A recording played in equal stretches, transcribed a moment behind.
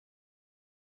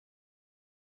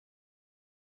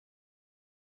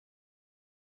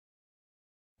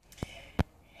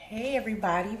Hey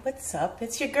everybody, what's up?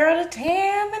 It's your girl,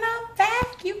 Tam, and I'm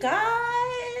back, you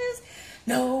guys.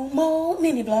 No more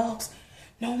mini vlogs.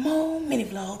 No more mini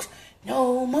vlogs.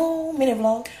 No more mini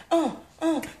vlog.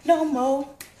 No more.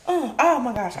 Oh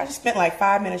my gosh, I just spent like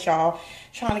 5 minutes, y'all,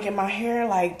 trying to get my hair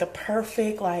like the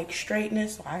perfect like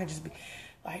straightness, so I can just be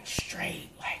like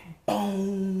straight, like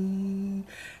boom,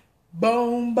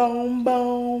 boom, boom,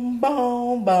 boom,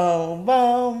 boom, boom,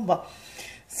 boom, boom.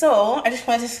 So I just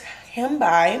wanted to come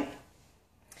by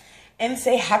and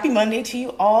say happy Monday to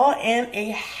you all and a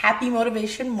happy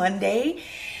Motivation Monday.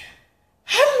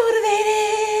 I'm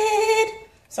motivated.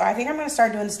 So I think I'm going to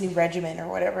start doing this new regimen or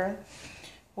whatever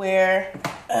where,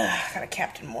 I got a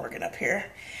Captain Morgan up here,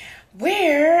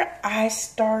 where I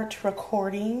start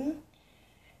recording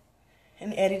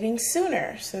and editing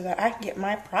sooner so that I can get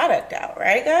my product out,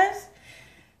 right guys?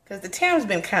 Because the Tam's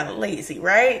been kind of lazy,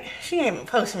 right? She ain't been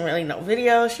posting really no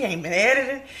videos. She ain't been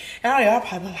editing. And all y'all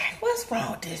probably been like, what's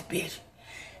wrong with this bitch?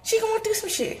 She going through some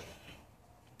shit.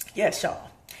 Yes, y'all.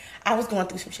 I was going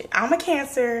through some shit. I'm a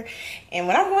Cancer. And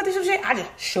when I'm going through some shit, I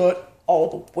just shut all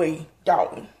the way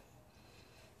down.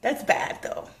 That's bad,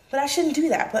 though. But I shouldn't do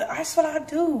that. But that's what I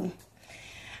do.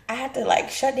 I have to, like,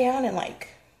 shut down and, like,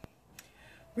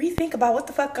 rethink about what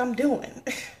the fuck I'm doing.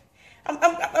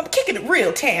 I'm kicking it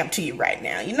real Tam to you right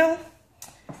now, you know?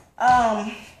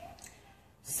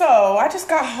 So I just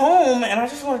got home and I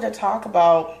just wanted to talk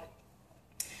about,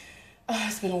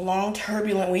 it's been a long,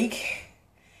 turbulent week.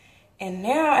 And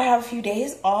now I have a few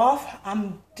days off.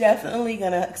 I'm definitely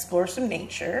gonna explore some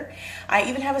nature. I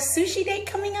even have a sushi date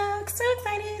coming up. So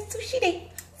excited, sushi date,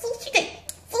 sushi date,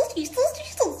 sushi,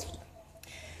 sushi, sushi.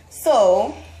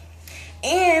 So,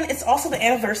 and it's also the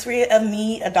anniversary of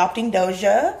me adopting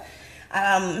Doja.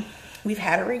 We've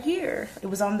had her a year. It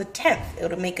was on the 10th.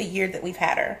 It'll make a year that we've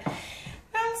had her.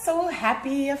 I'm so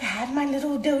happy I've had my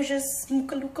little Doja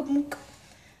Smooka Looka Mooka.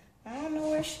 I don't know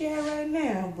where she at right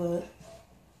now, but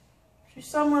she's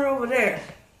somewhere over there.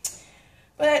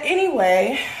 But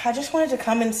anyway, I just wanted to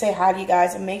come and say hi to you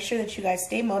guys and make sure that you guys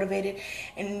stay motivated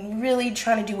and really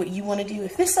trying to do what you want to do.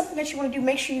 If there's something that you want to do,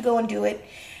 make sure you go and do it.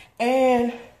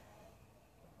 And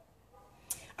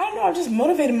I don't know, I'm just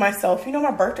motivating myself. You know, my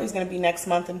birthday's going to be next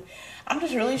month, and I'm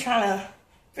just really trying to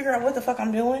figure out what the fuck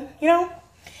I'm doing, you know?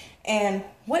 And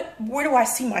where do I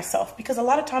see myself? Because a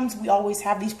lot of times we always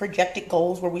have these projected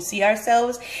goals where we see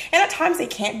ourselves, and at times they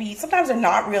can't be. Sometimes they're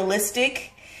not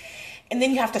realistic, and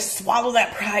then you have to swallow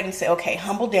that pride and say, okay,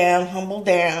 humble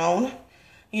down,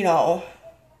 you know,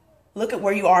 look at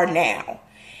where you are now.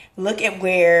 Look at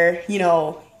where, you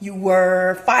know, you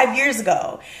were 5 years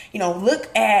ago. You know, look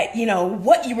at, you know,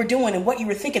 what you were doing and what you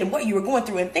were thinking and what you were going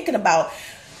through and thinking about,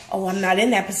 oh, I'm not in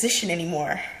that position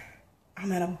anymore.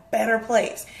 I'm in a better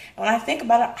place. And when I think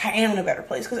about it, I am in a better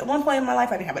place. Because at one point in my life,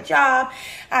 I didn't have a job.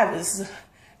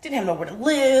 Didn't have nowhere to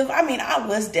live. I mean, I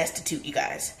was destitute, you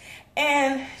guys.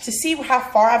 And to see how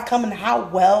far I've come and how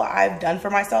well I've done for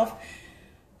myself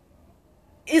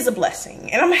is a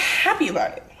blessing. And I'm happy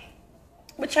about it.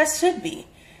 Which I should be,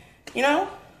 you know?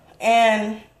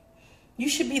 And you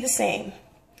should be the same.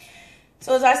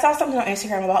 So as I saw something on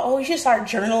Instagram about, oh, you should start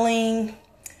journaling.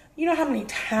 You know how many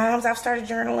times I've started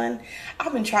journaling?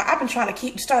 I've been trying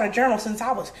to start a journal since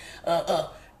I was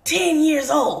 10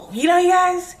 years old. You know, you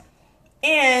guys?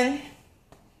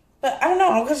 But I don't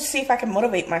know. I'm going to see if I can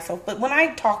motivate myself. But when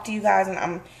I talk to you guys,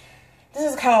 and this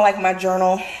is kind of like my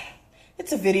journal.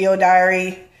 It's a video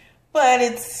diary, but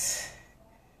it's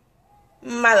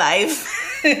my life.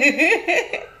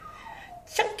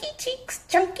 Chunky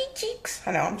cheeks.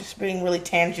 I know, I'm just being really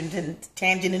tangent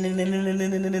Tam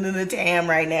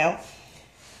right now.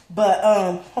 But,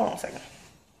 hold on a second.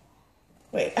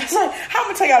 Wait, I was like, how am I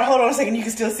gonna tell y'all to hold on a second? You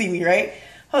can still see me, right?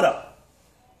 Hold up.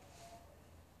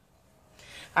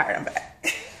 All right, I'm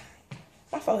back.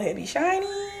 My forehead be shiny.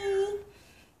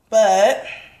 But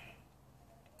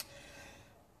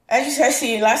as you guys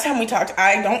see, last time we talked,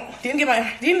 I didn't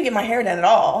get my hair done at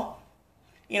all.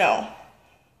 You know,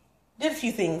 did a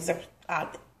few things,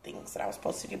 odd things that I was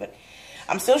supposed to do, but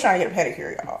I'm still trying to get a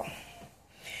pedicure, y'all.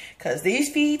 Cause these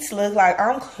feet look like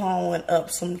I'm clawing up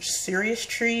some serious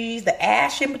trees. The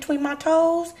ash in between my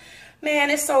toes, man,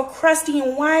 it's so crusty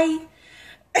and white.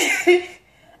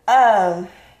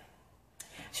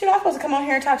 Should I supposed to come on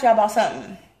here and talk to y'all about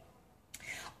something?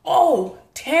 Oh,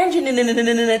 tangent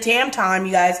in a Tam time,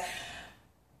 you guys.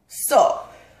 So,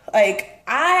 like,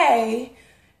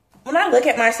 when I look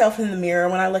at myself in the mirror,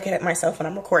 when I look at myself when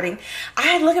I'm recording,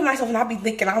 I look at myself and I'll be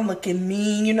thinking I'm looking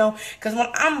mean, you know? Because when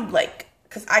I'm like,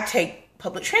 because I take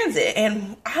public transit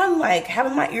and I'm like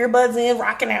having my earbuds in,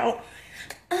 rocking out.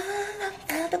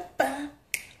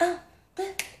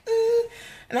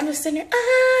 And I'm just sitting there,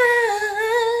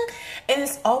 and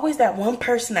it's always that one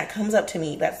person that comes up to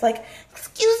me that's like,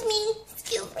 excuse me,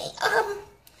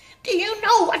 do you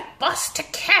know what bus to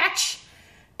catch?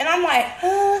 And I'm like,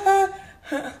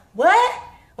 what?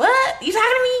 You talking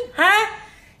to me? Huh?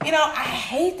 You know, I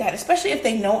hate that, especially if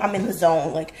they know I'm in the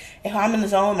zone. Like, if I'm in the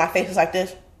zone, my face is like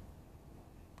this.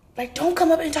 Like, don't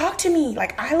come up and talk to me.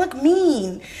 Like, I look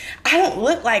mean. I don't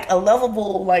look like a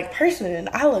lovable, like, person.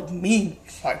 I look mean.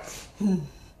 It's like,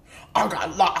 I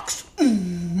got locks.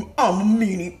 I'm a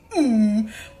meanie.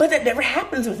 But that never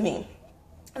happens with me.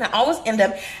 And I always end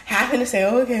up having to say,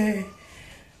 okay,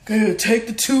 take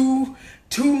the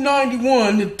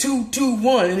 291 to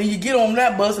 221, and then you get on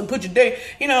that bus and put your day.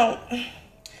 You know,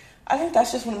 I think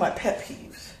that's just one of my pet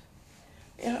peeves.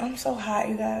 You know, I'm so hot,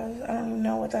 you guys. I don't even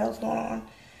know what the hell's going on.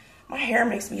 My hair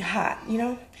makes me hot, you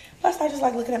know? Plus, I just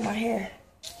like looking at my hair.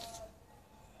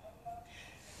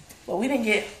 But we didn't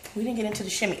get into the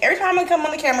shimmy. Every time I come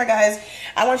on the camera, guys,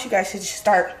 I want you guys to just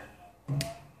start.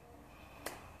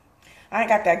 I ain't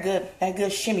got that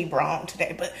good shimmy bra on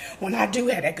today, but when I do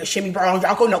have that good shimmy bra on,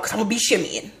 y'all go know, because I'm going to be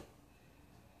shimmying.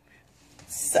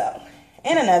 So,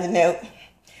 in another note,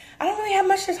 I don't really have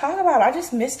much to talk about. I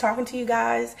just miss talking to you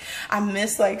guys. I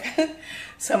miss, like,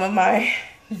 some of my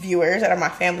viewers that are my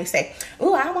family say,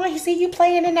 ooh, I want to see you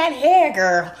playing in that hair,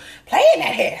 girl. Play in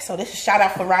that hair. So this is shout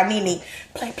out for Ranini.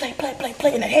 Play in that hair.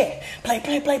 Play in that hair.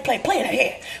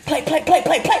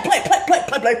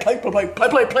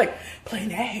 Play in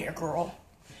that hair, girl.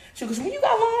 She goes, when you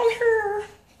got long hair,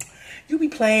 you be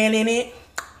playing in it.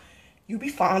 You be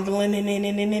fondling in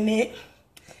it.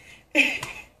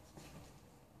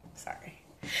 Sorry.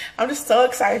 I'm just so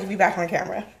excited to be back on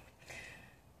camera.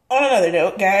 On another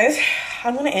note, guys,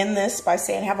 I'm going to end this by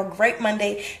saying have a great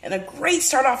Monday and a great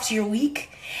start off to your week.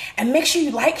 And make sure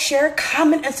you like, share,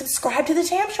 comment, and subscribe to The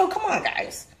Tam Show. Come on,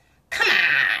 guys. Come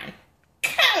on.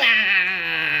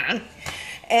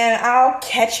 And I'll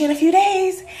catch you in a few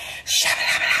days.